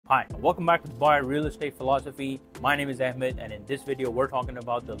Hi, welcome back to Dubai Real Estate Philosophy. My name is Ahmed, and in this video, we're talking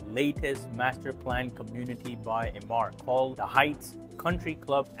about the latest master plan community by Emaar called the Heights Country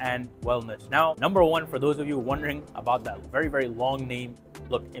Club and Wellness. Now, number one, for those of you wondering about that very long name,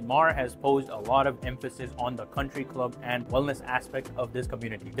 look, Emaar has posed a lot of emphasis on the country club and wellness aspect of this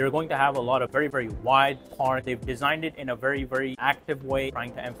community. They're going to have a lot of very wide parks. They've designed it in a very active way,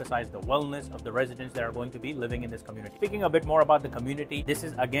 trying to emphasize the wellness of the residents that are going to be living in this community. Speaking a bit more about the community, this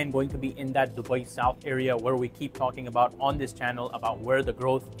is again going to be in that Dubai South area where we keep talking about on this channel about where the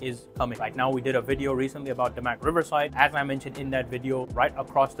growth is coming. Right now, we did a video recently about Embark Riverside. As I mentioned in that video, right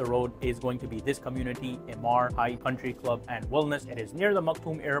across the road is going to be this community, Emaar Heights Country Club and Wellness. It is near the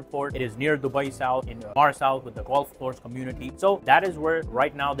Airport. It is near Dubai South, in Emaar South with the golf course community. So that is where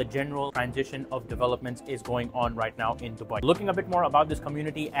right now the general transition of developments is going on right now in Dubai. Looking a bit more about this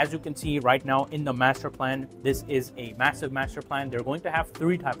community, as you can see right now in the master plan, this is a massive master plan. They're going to have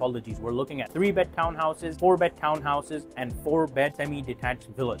three typologies. We're looking at 3-bed townhouses, 4-bed townhouses, and 4-bed semi-detached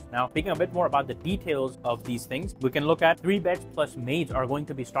villas. Now, speaking a bit more about the details of these things, we can look at 3 beds plus maids are going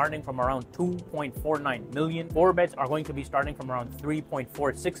to be starting from around 2.49 million. 4 beds are going to be starting from around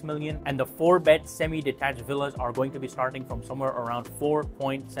 3.46 million, and the 4-bed semi-detached villas are going to be starting from somewhere around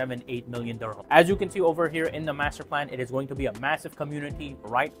 4.78 million dirham. As you can see over here in the master plan, it is going to be a massive community.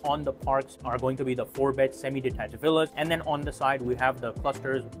 Right on the parks are going to be the 4-bed semi-detached villas, and then on the side we have the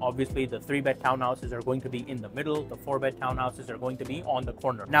clusters. Obviously, the 3-bed townhouses are going to be in the middle. The 4-bed townhouses are going to be on the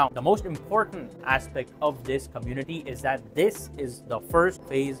corner. Now, the most important aspect of this community is that this is the first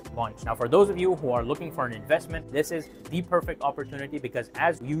phase launch. Now, for those of you who are looking for an investment, this is the perfect opportunity, because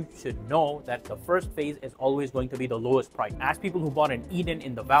as you should know that the first phase is always going to be the lowest price. As people who bought an Eden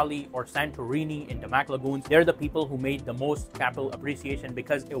in the Valley or Santorini in Damac Lagoons, they're the people who made the most capital appreciation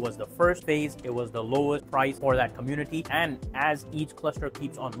because it was the first phase, it was the lowest price for that community. And as each cluster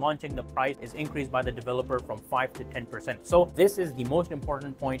keeps on launching, the price is increased by the developer from 5 to 10%. So this is the most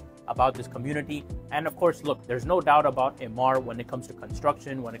important point about this community. And of course, look, there's no doubt about Emaar when it comes to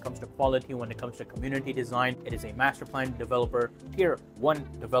construction, when it comes to quality, when it comes to community design. It is a master plan developer, tier 1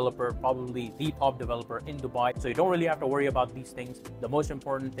 developer, probably the top developer in Dubai. So you don't really have to worry about these things. The most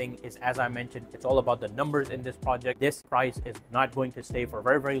important thing is, as I mentioned, it's all about the numbers in this project. This price is not going to stay for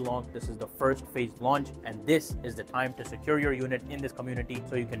very long. This is the first phase launch, and this is the time to secure your unit in this community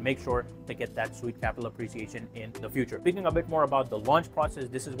so you can make sure to get that sweet capital appreciation in the future. Speaking a bit more about the launch process,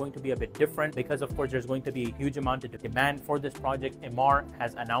 this is going to be a bit different because of course there's going to be a huge amount of demand for this project. Emaar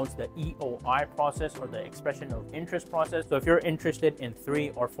has announced the EOI process, or the expression of interest process. So if you're interested in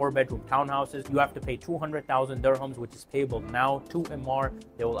 3 or 4 bedroom townhouses, you have to pay 200,000 dirhams, which is payable now to Emaar.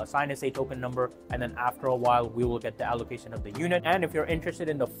 They will assign us a token number, and then after a while we will get the allocation of the unit. And if you're interested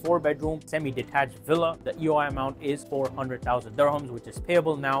in the 4-bedroom semi-detached villa, the EOI amount is 400,000 dirhams, which is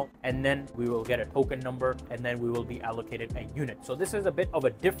payable now, and then we will get a token number, and then we will be allocated a unit. So this is a bit of a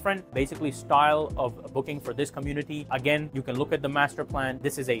different basically style of booking for this community. Again, you can look at the master plan.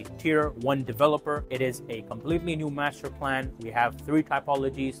 This is a tier 1 developer. It is a completely new master plan. We have 3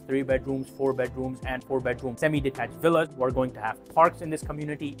 typologies: 3 bedrooms, 4 bedrooms, and 4-bedroom semi-detached villas. We're going to have parks in this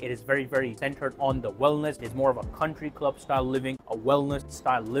community. It is very centered on the wellness. It's more of a country club style living, a wellness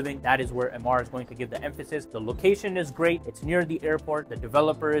style living. That is where Emaar is going to give the emphasis. The location is great. It's near the airport. The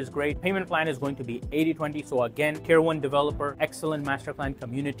developer is great. Payment plan is going to be 80/20. So again, tier 1 developer, excellent master plan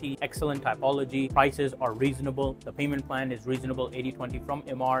community, excellent typology. Prices are reasonable. The payment plan is reasonable, 80/20 from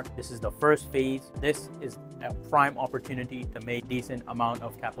Emaar. This is the first phase. This is a prime opportunity to make decent amount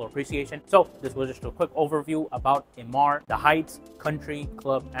of capital appreciation. So this was just a quick overview about Emaar, the Heights Country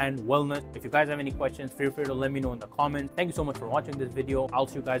Club and Wellness. If you guys have any questions, feel free to let me know in the comments. Thank you so much for watching this video. I'll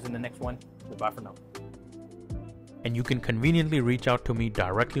see you guys in the next one. Goodbye for now. And you can conveniently reach out to me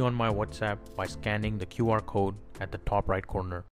directly on my WhatsApp by scanning the QR code at the top right corner.